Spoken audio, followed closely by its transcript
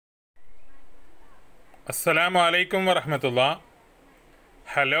Assalamu alaikum wa rahmatullah.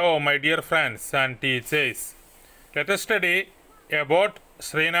 Hello, my dear friends and teachers. Let us study about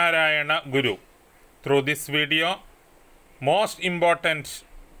Sree Narayana Guru. Through this video, most important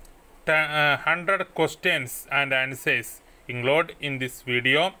 100 questions and answers included in this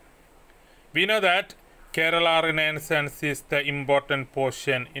video. We know that Kerala Renaissance is the important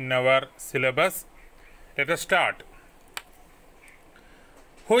portion in our syllabus. Let us start.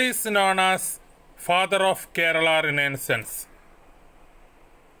 Who is known as father of Kerala Renaissance?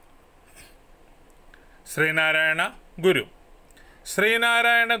 Sree Narayana Guru. Sree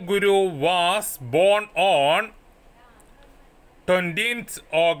Narayana Guru was born on 20th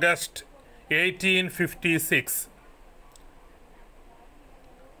August 1856.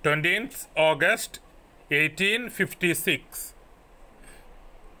 20th August 1856.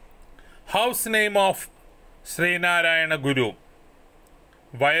 House name of Sree Narayana Guru.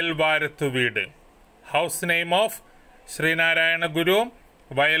 Vayalvarathu Veedu. House name of Sree Narayana Guru.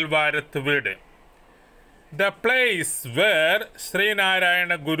 Vayalvarathu Veedu. The place where Sree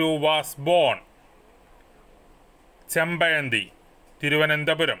Narayana Guru was born. Chambayandi,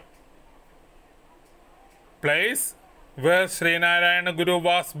 Thiruvananthapuram. Place where Sree Narayana Guru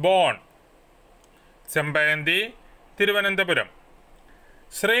was born. Chambayandi, Thiruvananthapuram.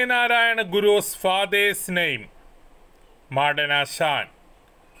 Sree Narayana Guru's father's name. Madanashan.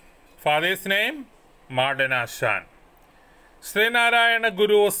 Father's name? Madanashan. Sree Narayana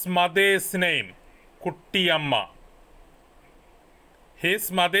Guru's mother's name? Kuttiyamma.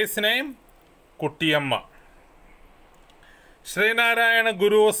 His mother's name? Kuttiyamma. Sree Narayana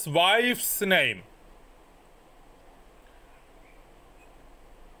Guru's wife's name?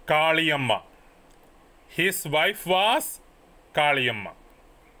 Kaliyamma. His wife was Kaliyamma.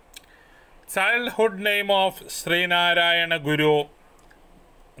 Childhood name of Sree Narayana Guru?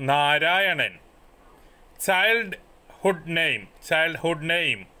 Narayanan. Childhood name.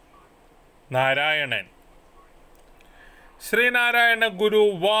 Narayanan. Sree Narayana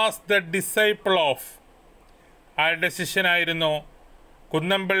Guru was the disciple of. Our decision ആയിരുന്നു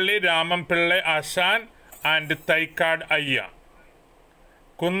കുന്നംപള്ളി രാമൻപിള്ള ആശാൻ and Thycaud അയ്യ.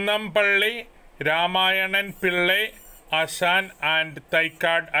 കുന്നംപള്ളി രാമായണൻ പിള്ളை ആശാൻ and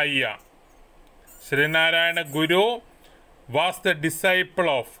Thycaud അയ്യ. Sree Narayana Guru was the disciple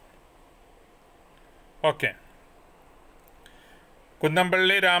of. Okay.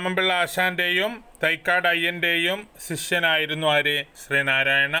 Kunnampally Raman Pillai ആശാന്റെയും Thycaud അയ്യന്റെയും ശിഷ്യനായിരുന്നു ആര്?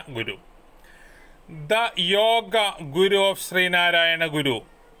 ശ്രീനാരായണ ഗുരു. The yoga Guru of Sreenarayana ഗുരു.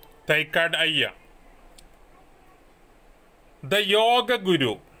 തൈക്കാട് അയ്യ. The yoga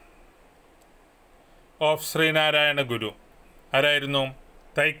Guru of Sreenarayana ഗുരു ആരായിരുന്നു?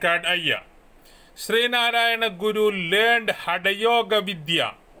 തൈക്കാട് അയ്യ. ശ്രീനാരായണ ഗുരു learned hatha yoga വിദ്യ.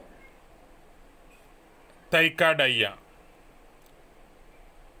 തൈക്കാട് അയ്യ.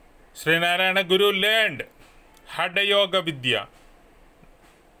 ശ്രീനാരായണ ഗുരു learned hatha yoga വിദ്യ.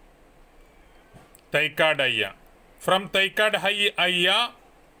 തൈക്കാട് അയ്യ. From Thycaud അയ്യ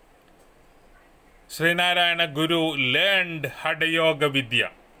ശ്രീനാരായണ ഗുരു learned hatha yoga Vidya.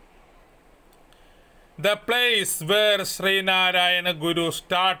 The place where Sree Narayana Guru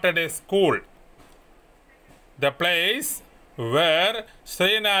started a school. The place where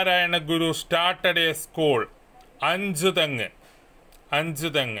Sree Narayana Guru started a school. Anjutang.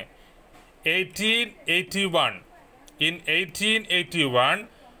 1881. In 1881,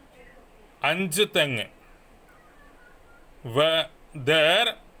 Anjutang. Where there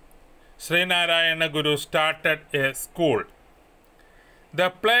Sree Narayana Guru started a school. The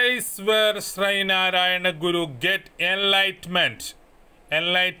place where Sree Narayana Guru get enlightenment.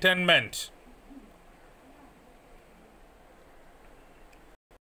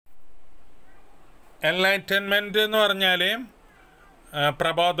 Enlightenment എന്ന് പറഞ്ഞാൽ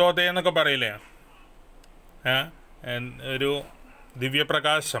പ്രബോധോദയം എന്നൊക്കെ പറയില്ലേ, ഒരു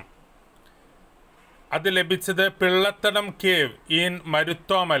ദിവ്യപ്രകാശം. അത് ലഭിച്ചത് പിള്ളത്തടം cave in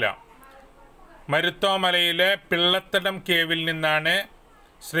Maruthwamala. മരുത്തോമലയിലെ പിള്ളത്തടം കേവിൽ നിന്നാണ്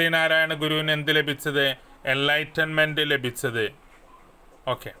ശ്രീനാരായണ ഗുരുവിന് എന്ത് ലഭിച്ചത്? എൻലൈറ്റൻമെൻറ്റ് ലഭിച്ചത്.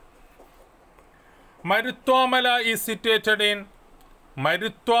 Okay. Maruthwamala is situated in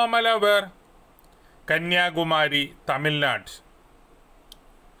Maruthwamala where? Kanyakumari, Tamil Nadu.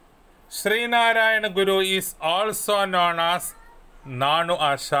 Sreenarayana Guru is also known as Nanu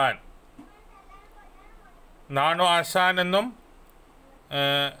ആശാൻ. നാണു ആശാൻ എന്നും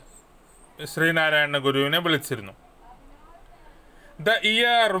ശ്രീനാരായണ ഗുരുവിനെ വിളിച്ചിരുന്നു. The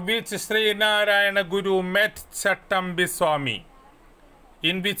year which Sree Narayana Guru met Chattambi Swami.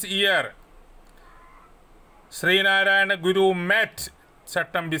 In which year Sree Narayana Guru met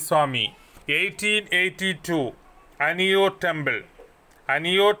Chattambi Swami? 1882 അനിയൂർ temple.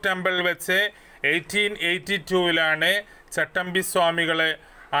 അനിയൂർ temple വെച്ച് 1882 ചട്ടമ്പി സ്വാമികളെ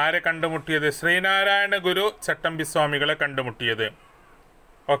ആരെ കണ്ടുമുട്ടിയത്? ശ്രീനാരായണ ഗുരു ചട്ടമ്പി സ്വാമികളെ കണ്ടുമുട്ടിയത്.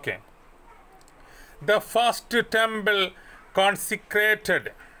 Okay. The first temple consecrated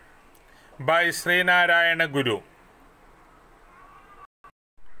by Sreenarayana Guru.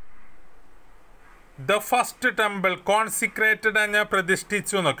 The first temple consecrated എന്ന്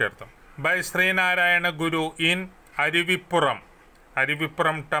പ്രതിഷ്ഠിച്ചു എന്നൊക്കെ അർത്ഥം. By Sreenarayana Guru in Aruvippuram.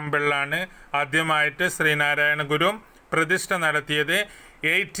 Aruvippuram ടെമ്പിളിലാണ് ആദ്യമായിട്ട് ശ്രീനാരായണ ഗുരു പ്രതിഷ്ഠ നടത്തിയത്.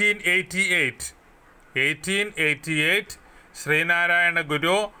 1888 ശ്രീനാരായണ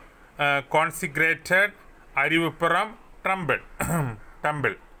ഗുരു consecrated Aruvippuram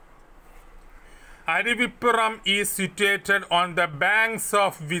temple. Aruvippuram is situated on the banks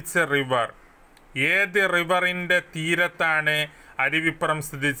of which river? ഏത് റിവറിൻ്റെ തീരത്താണ് അരുവിപ്പുറം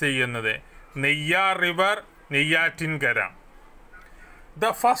സ്ഥിതി ചെയ്യുന്നത്? Neyyar river, Neyyattinkara. The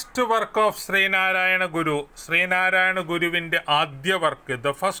first work of Sreenarayana ഗുരു. ശ്രീനാരായണ ഗുരുവിൻ്റെ ആദ്യ work, the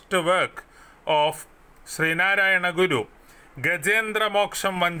first work of Sreenarayana Guru,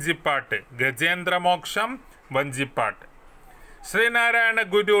 ഗജേന്ദ്രമോക്ഷം Vanchippattu. ഗജേന്ദ്രമോക്ഷം Vanchippattu. Sreenarayana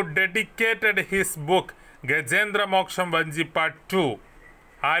Guru dedicated his book ഗജേന്ദ്രമോക്ഷം Vanchippattu to.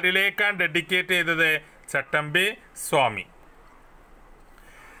 ആരിലേക്കാണ് dedicate ചെയ്തത്? ചട്ടമ്പി സ്വാമി.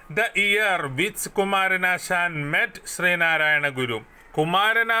 The year which Kumaranasan met Sreenarayana Guru.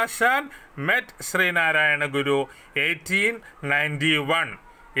 Kumaranasan met Sreenarayana Guru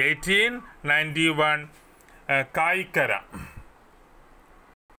 1891 Kayikkara.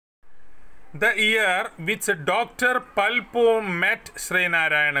 The year which doctor Palpu met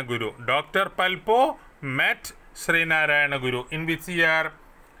Sreenarayana Guru. Doctor Palpu met Sreenarayana Guru in which year?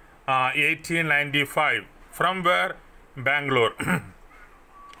 1895. From where? Bangalore.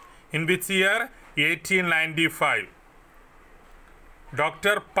 In which year? 1895.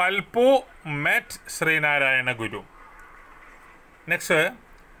 Dr. Palpu met Srinarayana Guru. Next,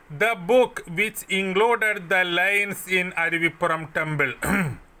 the book which included the lines in Arivippuram temple.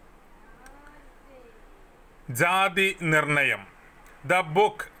 Jati Nirnayam. The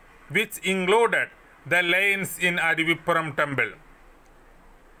book which included the lines in Arivippuram temple.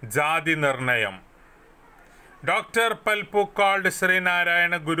 Jati Nirnayam. Dr. Palpu called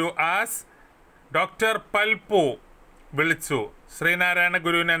Srinarayana Guru as Dr. Palpu വിളിച്ചു. ശ്രീനാരായണ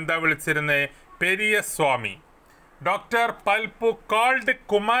ഗുരുവിനെ എന്താ വിളിച്ചിരുന്നത്? പെരിയ സ്വാമി. Doctor Palpu called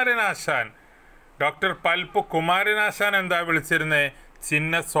Kumaranasan. Doctor Palpu Kumaranasan എന്താ വിളിച്ചിരുന്നത്?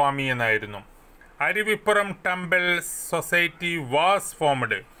 ചിന്നസ്വാമി എന്നായിരുന്നു. Aruvippuram temple society was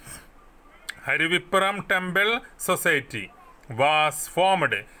formed. Aruvippuram temple society was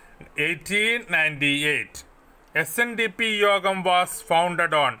formed 1898. SNDP യോഗം was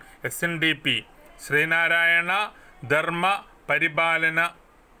founded on. SNDP Sreenarayana ധർമ്മ പരിപാലന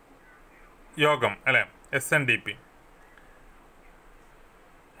യോഗം അല്ലെ? SNDP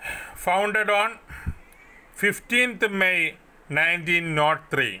founded on 15th May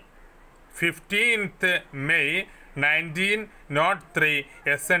 1903. 15th May 1903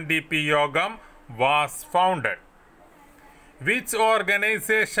 SNDP യോഗം was founded. Which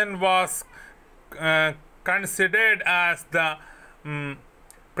organization was considered as the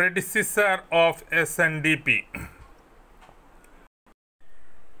predecessor of SNDP?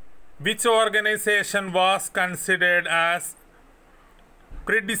 Which organization was considered as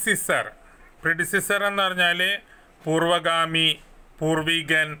predecessor? Predecessor എന്ന് പറഞ്ഞാൽ പൂർവഗാമി,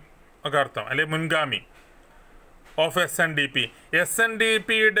 പൂർവികൻ ഒക്കെ അർത്ഥം, അല്ലെ മുൻഗാമി ഓഫ് SNDP.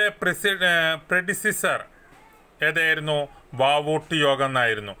 SNDPയുടെ predecessor ഏതായിരുന്നു? വാവൂട്ട് യോഗം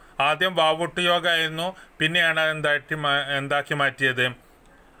എന്നായിരുന്നു. ആദ്യം വാവൂട്ട് യോഗമായിരുന്നു, പിന്നെയാണ് എന്താക്കി മാറ്റിയത്?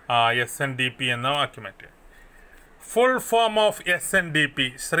 SNDP എന്ന ആക്കി മാറ്റിയത്. Full form of SNDP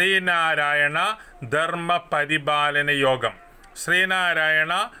Sreenarayana ധർമ്മ പരിപാലന യോഗം.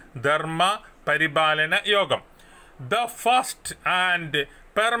 ശ്രീനാരായണ ധർമ്മ പരിപാലന യോഗം. The first and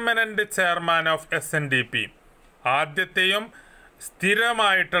permanent chairman of SNDP. ആദ്യത്തെയും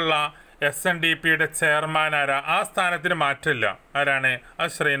സ്ഥിരമായിട്ടുള്ള SNDPയുടെ ചെയർമാൻ ആരാ? ആ സ്ഥാനത്തിന് മാറ്റില്ല. ആരാണ്?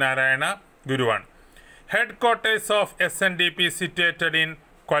 അത് ശ്രീനാരായണ ഗുരുവാണ്. Head quarters of SNDP situated in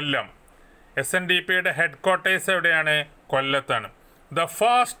Kollam. SNDPയുടെ head quarters എവിടെയാണ്? കൊല്ലത്താണ്. The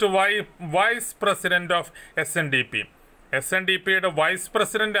first vice president of SNDP. SNDPയുടെ vice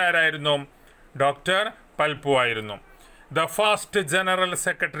president ആരായിരുന്നു? ഡോക്ടർ പൽപു ആയിരുന്നു. The first general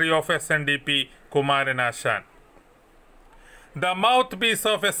secretary of SNDP Kumaranasan. The mouthpiece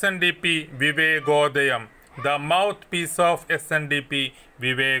of SNDP Vivekodayam. The mouthpiece of SNDP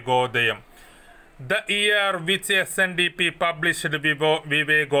Vivekodayam. The year which SNDP published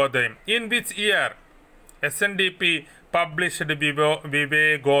Vivekodayam. In which year SNDP published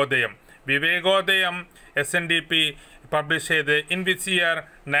Vivekodayam? Vivekodayam SNDP published in which year?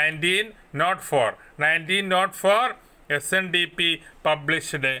 1904. 1904 SNDP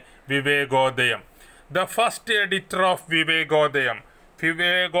published Vivekodayam. The first editor of Vivekodayam.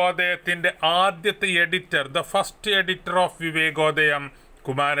 Vivekodayatinte ആദ്യത്തെ editor, the first editor of Vivekodayam,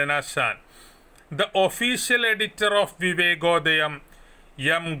 Kumaranashan. The official editor of Vivekodayam,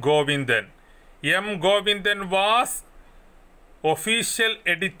 M. Govindan. M. Govindan was official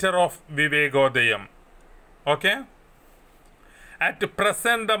editor of Vivekodayam. Okay? At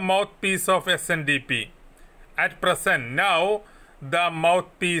present, the mouthpiece of SNDP. At present, now, the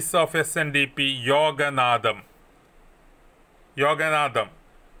mouthpiece of SNDP, Yoganadam. Yoganadam.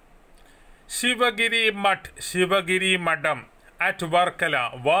 Shivagiri Madam at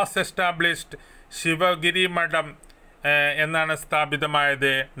Varkala was established. Shivagiri Madam എന്നാണ്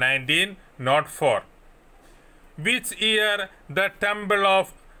സ്ഥാപിതമായത് 1904. Which year the temple of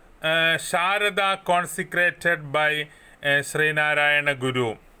Sharada consecrated by Sree Narayana Guru?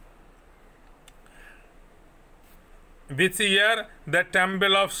 Which year the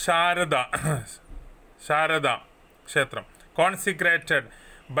temple of Sharada Kshetram consecrated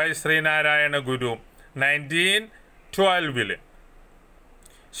by Sree Narayana Guru? 1912.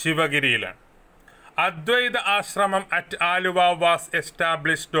 Shivagirilan. Advaita Ashramam at Aluva was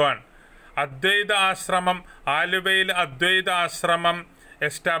established on. Advaita Ashramam, Aluvayil Advaita Ashramam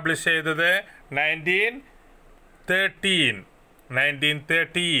established ചെയ്തത്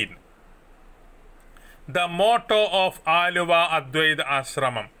 1913. The motto of Aluva Advaita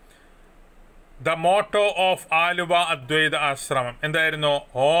Ashramam. The motto of Aluva Advaita Ashramam എന്തായിരുന്നു?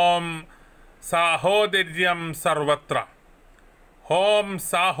 Om Sahodaryam Sarvatra. Om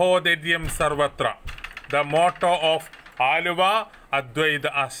Sahodaryam Sarvatra. The motto of Aluva Advaita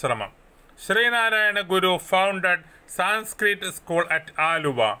Ashramam. Sree Narayana Guru founded Sanskrit school at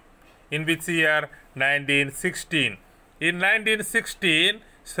Aluva. In which year? 1916. In 1916,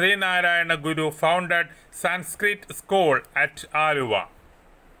 Sree Narayana Guru founded Sanskrit school at Aluva.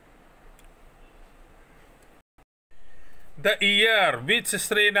 The year which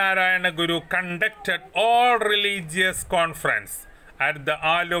Sree Narayana Guru conducted all religious conference at the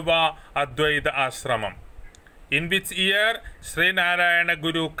Aluva Advaita Ashramam. In which year Sree Narayana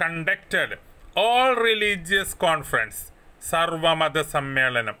Guru conducted all religious conference, Sarvamada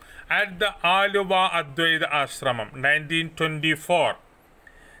Sammelanam, at the Aluva Advaita Ashramam, 1924.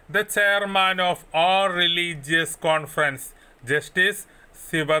 The chairman of all religious conference, Justice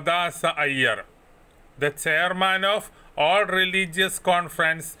Sivadasa Iyer. The chairman of all religious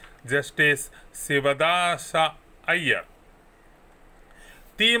conference, Justice Sivadasa Iyer.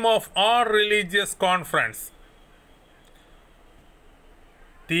 Theme of all religious conference.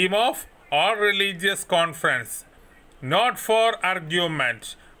 Theme of all religious conference. Not for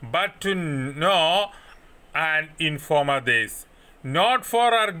argument, but to know and inform others. Not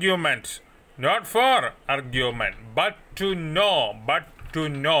for argument, but to know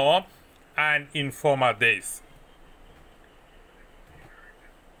and inform others.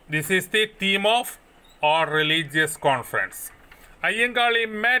 This is the theme of our religious conference. Ayyankali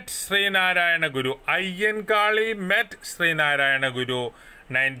met Sree Narayana Guru.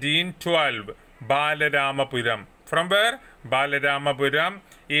 1912, Balaramapuram. From where? Balaramapuram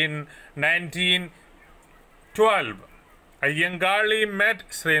in 1912. Ayyankali met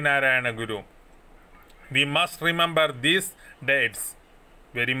Sree Narayana Guru. We must remember these dates.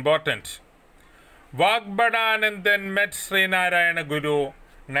 Very important. Vagbhadanandan met Sree Narayana Guru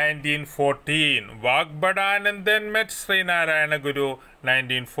 1914. Vagbhadanandan met Sree Narayana Guru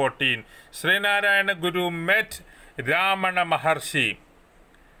 1914. Sree Narayana Guru met Ramana Maharshi.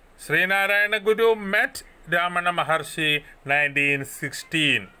 Sree Narayana Guru met Ramana Maharshi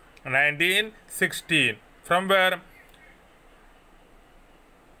 1916. 1916. From where?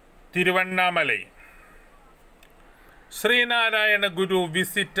 Tiruvannamalai. Sree Narayana Guru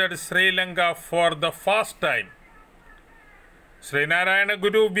visited Sri Lanka for the first time. Sree Narayana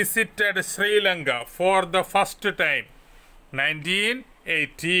Guru visited Sri Lanka for the first time.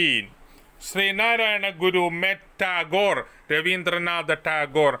 1918. Sree Narayana Guru met Tagore, Rabindranath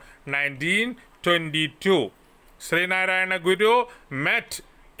Tagore, 1922. Sree Narayana Guru met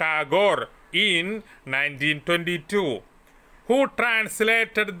Tagore in 1922. Who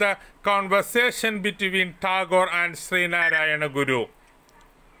translated the conversation between Tagore and Sree Narayana Guru?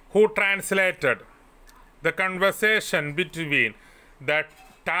 Who translated the conversation between the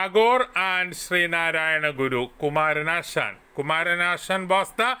Tagore and Sree Narayana Guru? Kumaranashan. Kumaranashan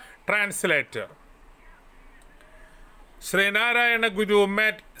was the translator. Sri Narayana Guru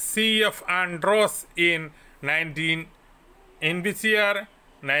met C.F. Andros in which year?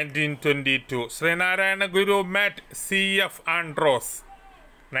 1922. Sri Narayana Guru met C.F. Andros,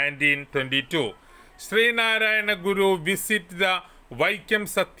 1922. Sri Narayana Guru visit the Vaikam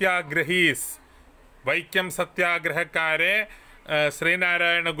Satyagrahis. Vaikam Satyagrahakare Sri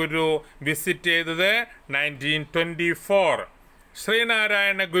Narayana Guru visited the 1924. Sri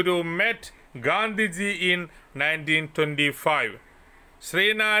Narayana Guru met Gandhiji in 1925.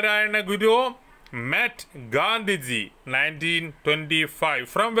 Sri Narayana Guru met Gandhiji 1925.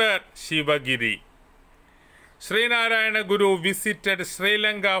 From where? Shivagiri. Sri Narayana Guru visited Sri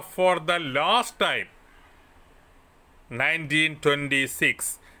Lanka for the last time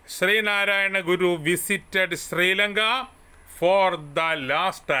 1926. Sri Narayana Guru visited Sri Lanka for the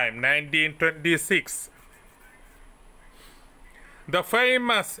last time 1926. The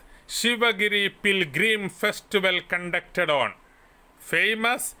famous Shivagiri Pilgrim Festival conducted on.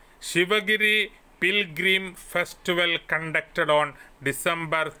 Famous Shivagiri Pilgrim Festival conducted on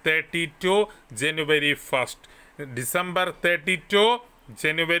December 32, January 1st. December 32,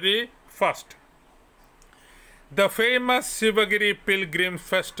 January 1st. The famous Shivagiri Pilgrim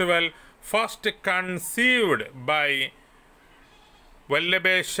Festival first conceived by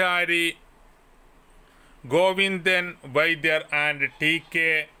Vallabheshari, Govindan Vaidyar and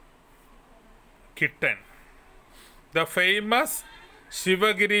T.K. Kittan. The famous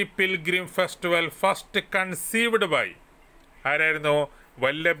Shivagiri Pilgrim Festival first conceived by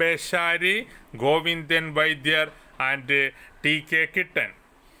Vallabheshari, Govindan Vaidyar and T.K. Kittan.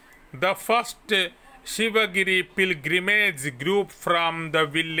 The first Shivagiri pilgrimage group from the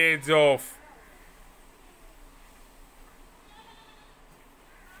village of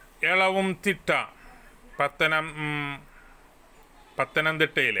Elavumtitta,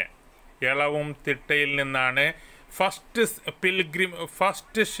 പത്തനംതിട്ടയിലെ എളവുംതിട്ടയിൽ നിന്നാണ്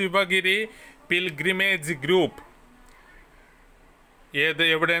first Sivagiri pilgrimage group.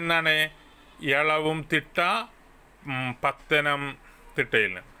 എവിടെ നിന്നാണ്? എളവുംതിട്ട,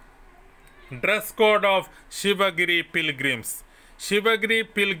 പത്തനംതിട്ടയിൽ. Dress code of Sivagiri pilgrims. Sivagiri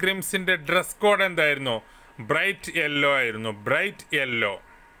പിൽഗ്രിംസിൻ്റെ dress code എന്തായിരുന്നു? Bright yellow ആയിരുന്നു. Bright yellow.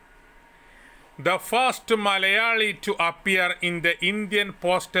 The first Malayali to appear in the Indian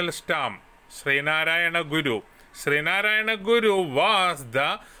postal stamp, Sri Narayana Guru. Sri Narayana Guru was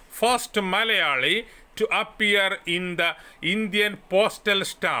the first Malayali to appear in the Indian postal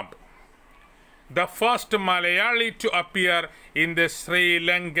stamp. The first Malayali to appear in the Sri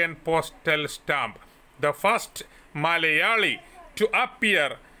Lankan postal stamp. The first Malayali to appear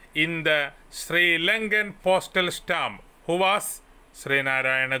in the Sri Lankan postal stamp. Who was? Sri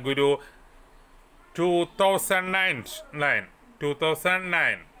Narayana Guru.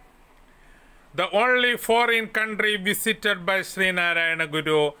 2009. The only foreign country visited by Sri Narayana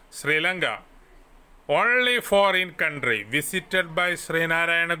Guru, Sri Lanka. Only foreign country visited by Sri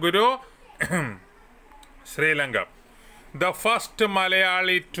Narayana Guru, Sri Lanka. The first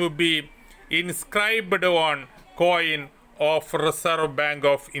Malayali to be inscribed on coin of Reserve Bank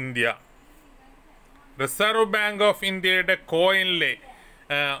of India. Reserve Bank of India കോയിനിലെ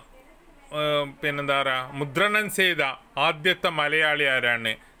മുദ്രണം ചെയ്ത ആദ്യത്തെ മലയാളി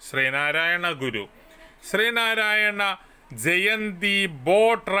ആരാണ്? ശ്രീനാരായണ ഗുരു. Sreenarayana Jayanti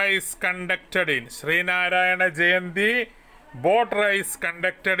boat rice conducted in. Sreenarayana Jayanti boat rice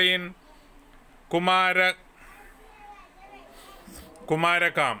conducted in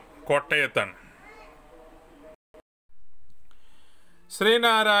കുമാരകാം, കോട്ടയത്താണ്.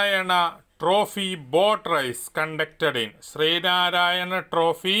 Sreenarayana trophy boat rice conducted in. Sreenarayana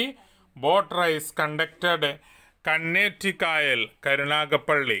trophy boat rice conducted കന്നേറ്റിക്കായൽ,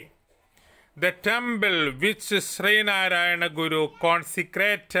 Karunagappally. The temple which Sri Narayana Guru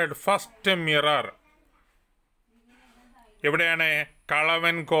consecrated first mirror. എവിടെയാണ്?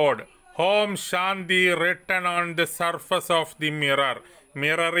 Kalavancode. Home Shanti written on the surface of the mirror.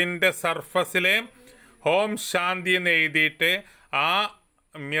 മിററിൻ്റെ സർഫസിലെ home ശാന്തി എന്ന് എഴുതിയിട്ട് ആ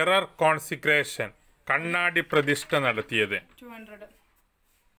mirror consecration, കണ്ണാടി പ്രതിഷ്ഠ നടത്തിയത്.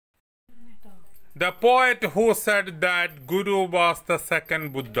 The poet who said that Guru was the second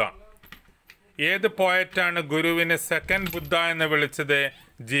Buddha. ഏത് പോയറ്റാണ് ഗുരുവിനെ second ബുദ്ധ എന്ന് വിളിച്ചത്?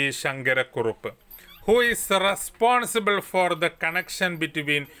 G Sankara Kurup. Who is responsible for the connection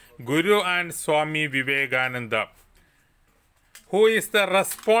between Guru and Swami Vivekananda? Who is the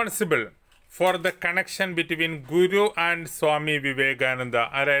responsible for the connection between Guru and Swami Vivekananda?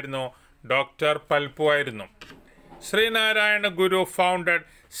 ആരായിരുന്നു? Doctor Palpu ആയിരുന്നു. ശ്രീനാരായണ ഗുരു founded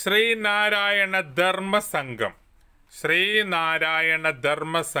Sreenarayana ധർമ്മ സംഘം. ശ്രീനാരായണ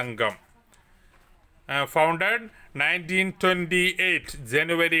ധർമ്മ സംഘം founded 1928,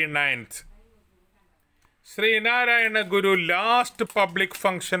 January 9th. Sree Narayana Guru last public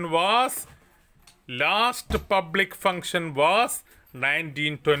function was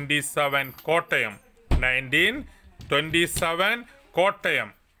 1927 Kottayam. 1927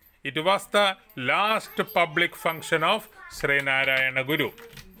 Kottayam. It was the last public function of Sree Narayana Guru.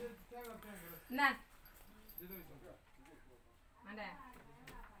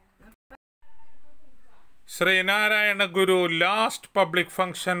 Sree Narayana Guru last public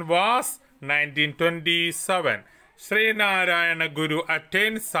function was 1927. Sree Narayana Guru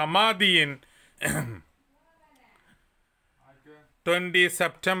attained Samadhi in 20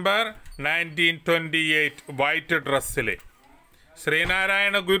 September 1928 white dress. Sree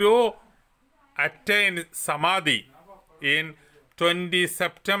Narayana Guru attained Samadhi in 20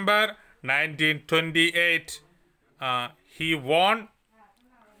 September 1928. He won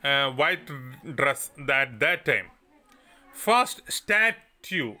white dress at that time. First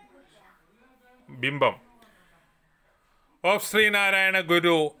statue Bimbam of Sree Narayana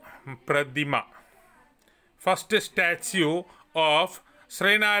Guru Pradima. First statue of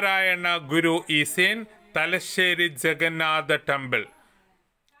Sree Narayana Guru is in Talasheri Jagannatha Temple.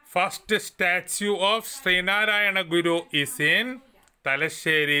 First statue of Sree Narayana Guru is in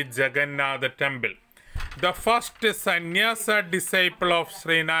Talasheri Jagannatha Temple. The first sannyasa disciple of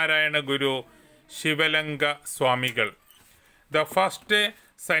Sree Narayana Guru, Shivalanga Swamigal. The first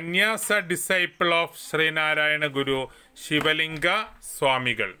sannyasa disciple of Sree Narayana Guru, Shivalinga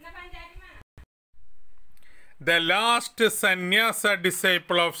Swamigal. The last sannyasa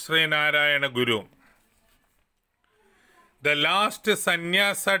disciple of Sree Narayana Guru. The last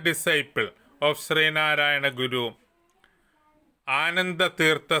sannyasa disciple of Sree Narayana Guru, Ananda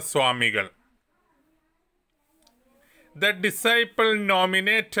Tirtha Swamigal. The disciple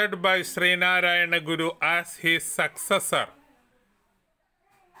nominated by Sree Narayana Guru as his successor,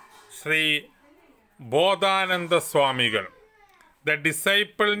 Sri Bodhananda Swamigal. The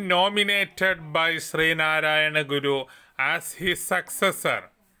disciple nominated by Sree Narayana Guru as his successor,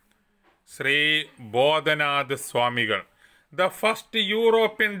 Sri Bodhananda Swamigal. The first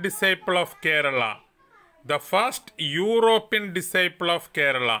European disciple of Kerala. The first European disciple of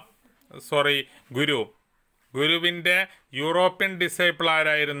Kerala. Guru. ഗുരുവിൻ്റെ European disciple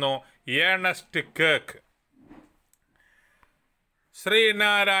ആരായിരുന്നു? Ernest cake.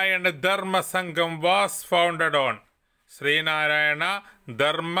 Sreenarayana ധർമ്മ സംഘം was founded on Sreenarayana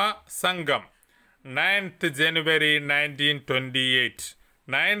ധർമ്മ സംഘം 9th January 1928.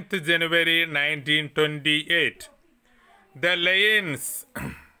 9th January 1928. The Lions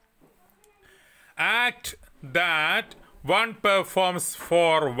act that one performs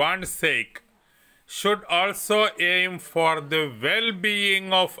for one's sake should also aim for the well-being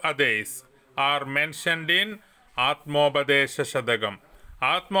of others are mentioned in Atmopadesha Shadagam.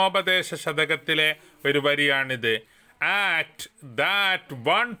 Atmopadesha Shadagathile ഒരു വരിയാണിത്. Act that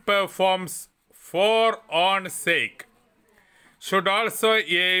one performs for own sake should also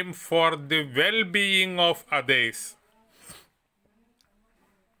aim for the well-being of others.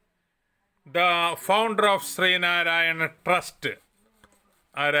 The founder of Sree Narayana Trust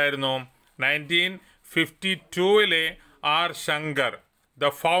ആരായിരുന്നു? 1952 R. Shankar,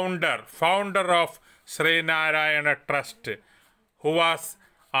 the founder of Sree Narayana Trust, who was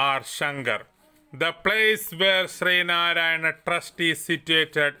R. Shankar. The place where Sree Narayana Trust is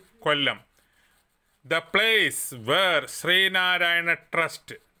situated, Kollam. The place where Sree Narayana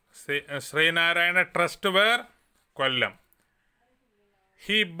Trust were Kollam.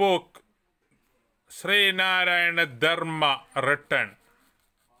 He book Sree Narayana Dharma written.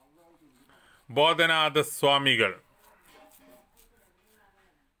 Bodhananda Swamigal.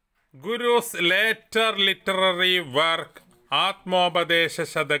 Guru's later literary work Atmopadesha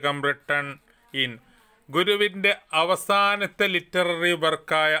Shadagam written in ഗുരുവിൻ്റെ അവസാനത്തെ literary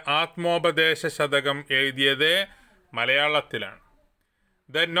വർക്കായ Atmopadesa ശതകം എഴുതിയത് മലയാളത്തിലാണ്.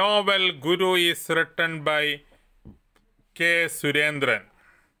 The novel Guru is written by K Surendran.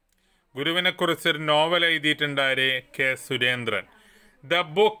 ഗുരുവിനെക്കുറിച്ചൊരു novel എഴുതിയിട്ടുണ്ടാര് K Surendran. The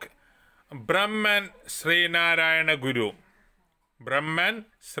book Brahman Sreenarayana ഗുരു. ബ്രഹ്മൻ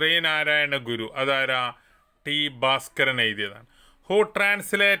ശ്രീനാരായണ ഗുരു അതാരാ? T Bhaskaran എഴുതിയതാണ്. Who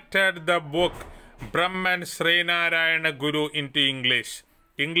translated the book Brahman Sreenarayana Guru in to English.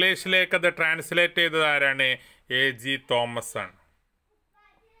 ഇംഗ്ലീഷിലേക്ക് അത് translate ചെയ്തത് ആരാണ്? എ ജി തോമസ് ആണ്.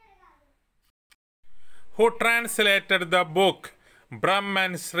 Who translated the book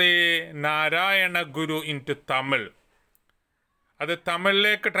Brahman Sreenarayana Guru in to Tamil. അത്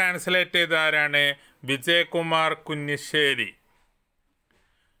തമിഴിലേക്ക് translate ചെയ്ത ആരാണ്? വിജയകുമാർ കുഞ്ഞിശ്ശേരി.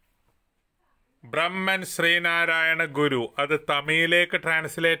 ബ്രഹ്മൻ ശ്രീനാരായണ ഗുരു. അത് തമിഴിലേക്ക്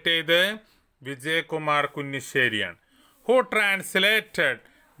ട്രാൻസ്ലേറ്റ് ചെയ്ത് Vijayakumar കുന്നിശ്ശേരിയാണ്. Who translated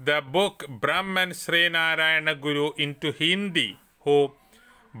the book Brahman Sreenarayana Guru in to Hindi? Who?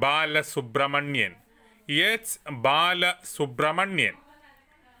 Balasubramanian. H Balasubramanian.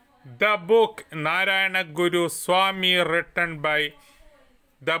 The book Narayana Guru Swami written by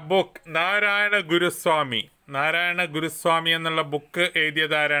the book Narayana Guru Swami. Narayana Guruswamy എന്നുള്ള book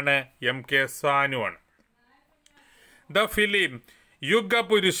എഴുതിയതാരാണ്? MK സാനുവാണ്. The film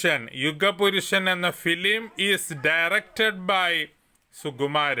Yugapurushan. Yugapurushan എന്ന film is directed by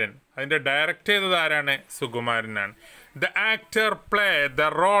Sukumaran. അതിൻ്റെ direct ചെയ്തത് ആരാണ്? സുകുമാരനാണ്. The actor play the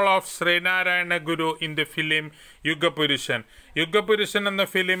role of Sreenarayana Guru in the film Yugapurushan. Yugapurushan എന്ന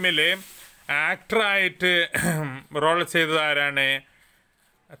ഫിലിമിൽ ആക്ടറായിട്ട് role ചെയ്തത് ആരാണ്?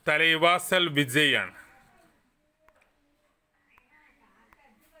 Thalaivasal വിജയാണ്.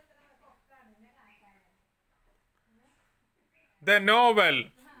 The novel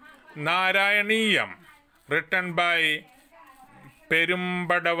Narayaneeyam written by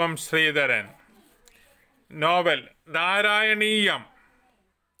Perumbadavam Sreedharan. Novel Narayaneeyam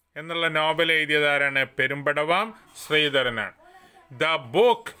എന്നുള്ള novel എഴുതിയതാരാണ്? Perumbadavam ശ്രീധരനാണ്. The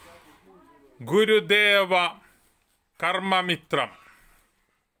book Gurudeva കർമ്മമിത്രം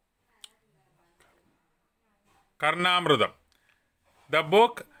കർണാമൃതം. The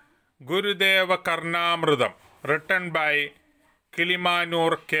book Gurudeva കർണാമൃതം written by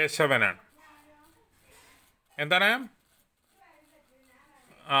Kilimanoor കേശവനാണ്. എന്താണ്?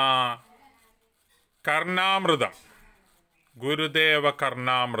 കർണാമൃതം. Gurudeva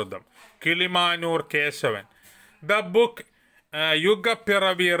കർണാമൃതം, Kilimanoor Keshavan. The book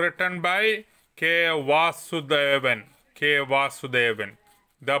യുഗപ്പിറവി written by K Vasudevan.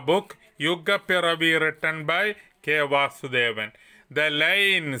 The book യുഗപ്പിറവി written by K Vasudevan. The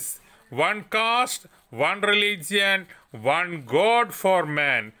lines one cast, one religion, one God four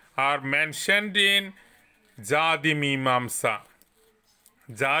man R mentioned in ജാതി മീമാംസ.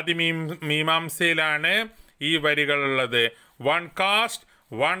 ജാതി മീമാംസയിലാണ് ഈ വരികളുള്ളത്. One cast,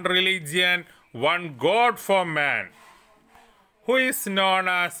 one religion, one God four man. Who is known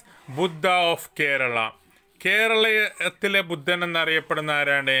as Buddha of Kerala. കേരളത്തിലെ ബുദ്ധൻ എന്നറിയപ്പെടുന്ന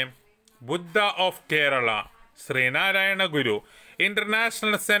ആരാണ്? ബുദ്ധ of Kerala Sreenarayana Guru.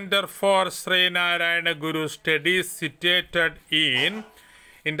 International centre for Sreenarayana Guru studies situated in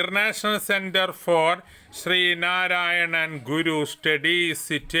International Center for Sri Narayanan Guru Studies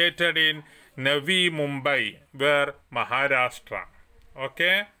situated in Navi Mumbai, where Maharashtra.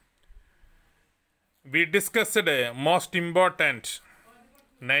 Okay, we discussed most important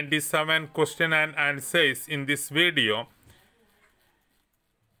 97 question and answers in this video.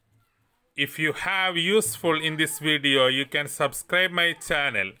 If you have useful in this video, you can subscribe my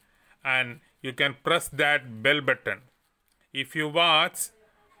channel and you can press that bell button. If you watch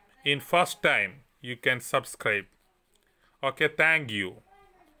in first time, you can subscribe. Okay, thank you.